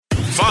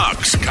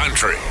Fox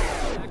Country.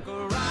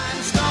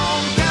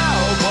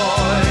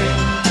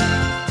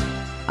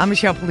 I'm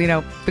Michelle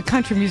Polino. The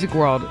country music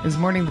world is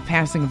mourning the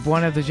passing of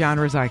one of the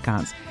genre's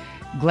icons.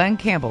 Glen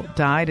Campbell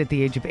died at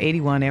the age of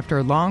 81 after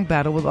a long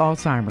battle with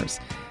Alzheimer's.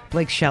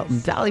 Blake Shelton,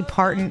 Dolly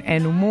Parton,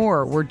 and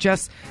more were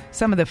just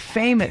some of the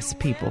famous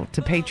people to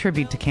pay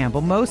tribute to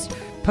Campbell, most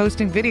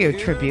posting video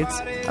tributes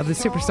of the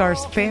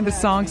superstar's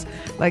famous songs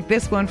like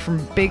this one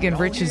from Big and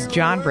Rich's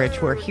John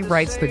Bridge, where he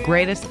writes the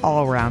greatest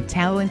all-around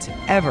talent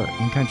ever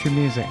in country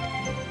music.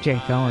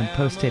 Jake Owen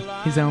posted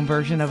his own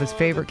version of his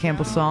favorite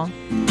Campbell song.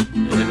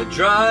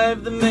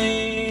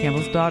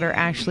 Campbell's daughter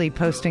Ashley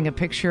posting a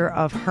picture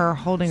of her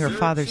holding her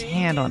father's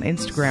hand on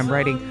Instagram,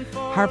 writing,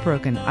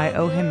 "Heartbroken, I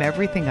owe him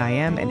everything I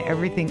am and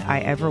everything I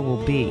ever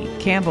will be."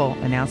 Campbell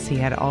announced he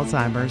had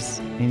Alzheimer's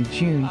in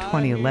June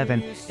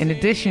 2011. In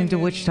addition to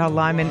Wichita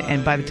Lineman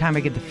and By the Time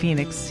I Get to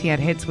Phoenix, he had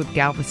hits with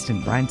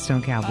Galveston,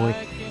 Rhinestone Cowboy,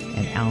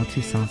 and Alan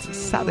Toussaint's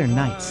Southern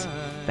Nights.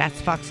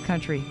 That's Fox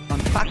Country on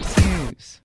Fox News.